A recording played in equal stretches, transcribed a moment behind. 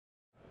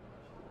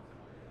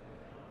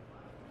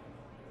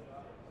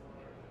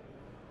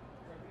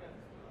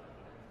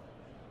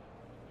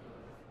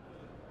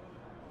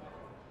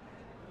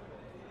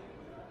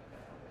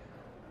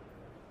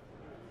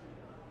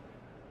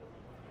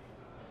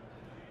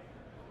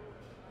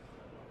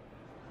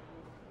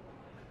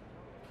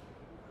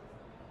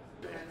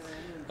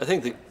I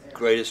think the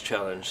greatest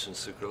challenge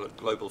since the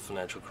global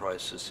financial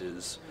crisis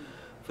is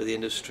for the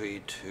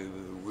industry to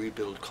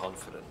rebuild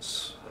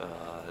confidence.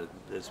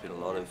 There's been a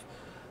lot of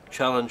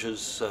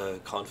challenges,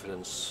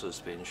 confidence has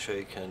been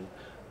shaken,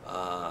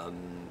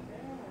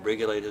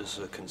 regulators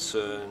are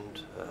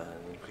concerned,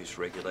 increased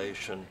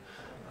regulation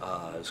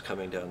is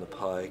coming down the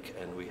pike,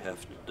 and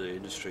the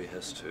industry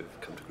has to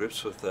come to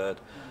grips with that,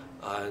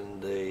 and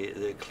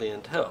the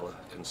clientele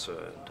are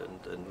concerned,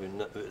 and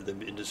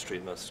the industry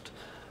must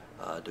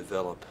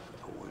develop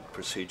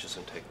procedures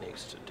and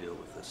techniques to deal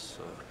with this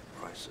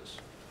crisis.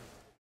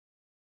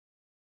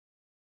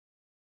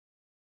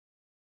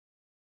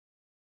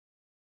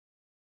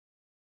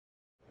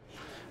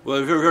 Well,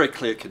 a very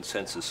clear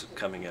consensus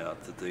coming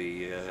out that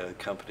the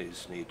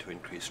companies need to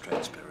increase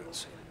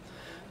transparency.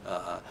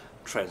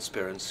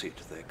 Transparency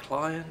to their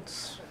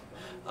clients.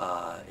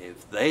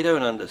 If they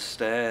don't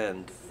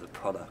understand the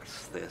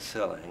products they're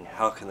selling,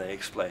 how can they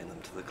explain them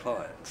to the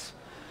clients?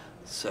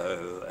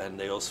 So, and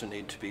they also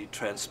need to be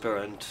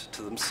transparent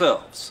to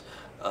themselves.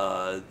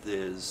 In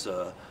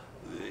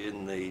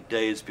the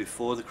days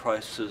before the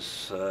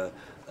crisis,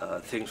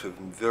 things were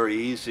very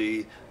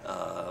easy.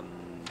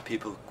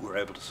 People were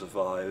able to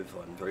survive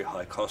on very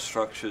high cost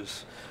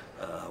structures.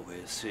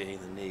 We're seeing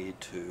the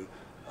need to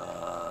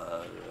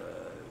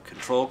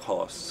control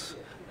costs,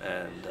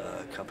 and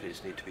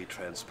companies need to be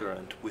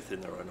transparent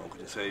within their own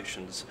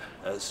organizations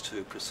as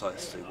to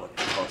precisely what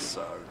the costs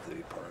are of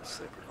the products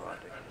they're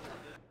providing.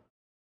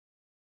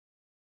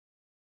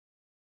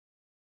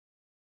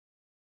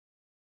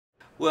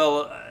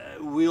 Well,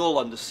 we all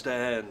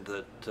understand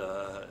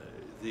that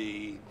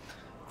the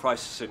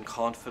crisis in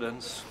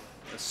confidence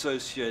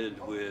associated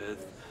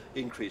with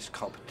increased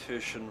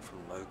competition from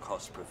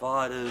low-cost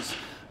providers,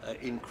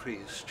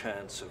 increased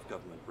chance of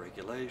government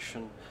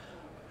regulation.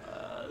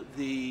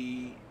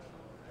 The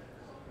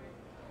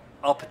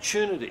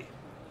opportunity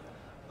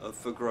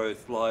for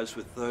growth lies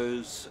with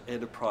those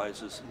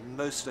enterprises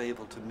most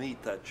able to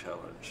meet that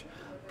challenge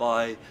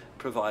by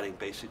providing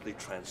basically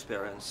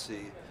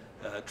transparency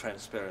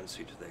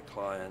to their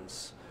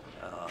clients,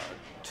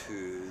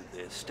 to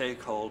their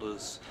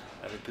stakeholders,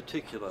 and in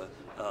particular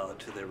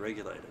to their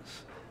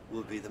regulators.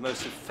 Will be the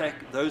most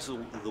those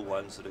are the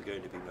ones that are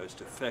going to be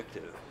most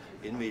effective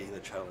in meeting the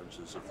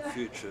challenges of the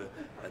future,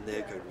 and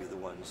they're going to be the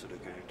ones that are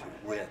going to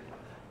win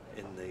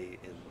in the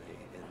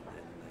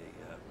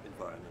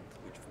environment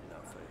which we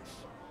now face.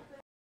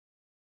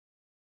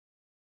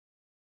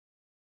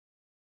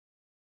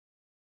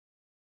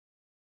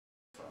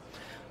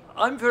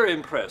 I'm very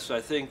impressed.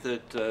 I think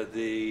that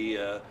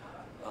the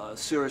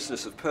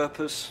seriousness of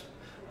purpose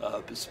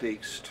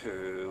speaks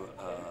to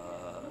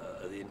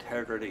the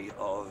integrity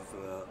of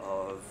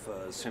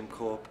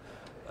SimCorp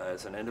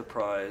as an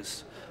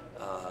enterprise.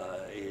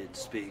 It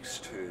speaks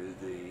to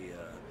the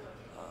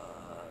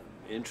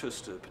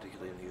interest,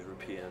 particularly in the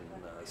European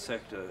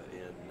sector,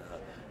 in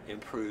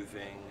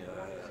improving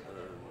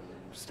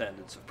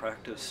standards of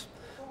practice.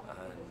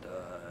 And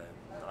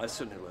I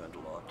certainly learned a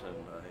lot,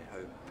 and I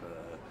hope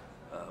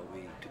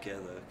we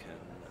together can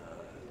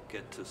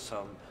get to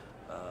some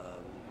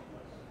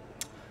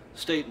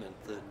statement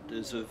that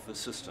is of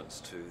assistance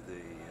to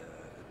the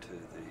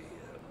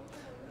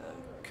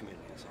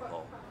community as a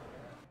whole.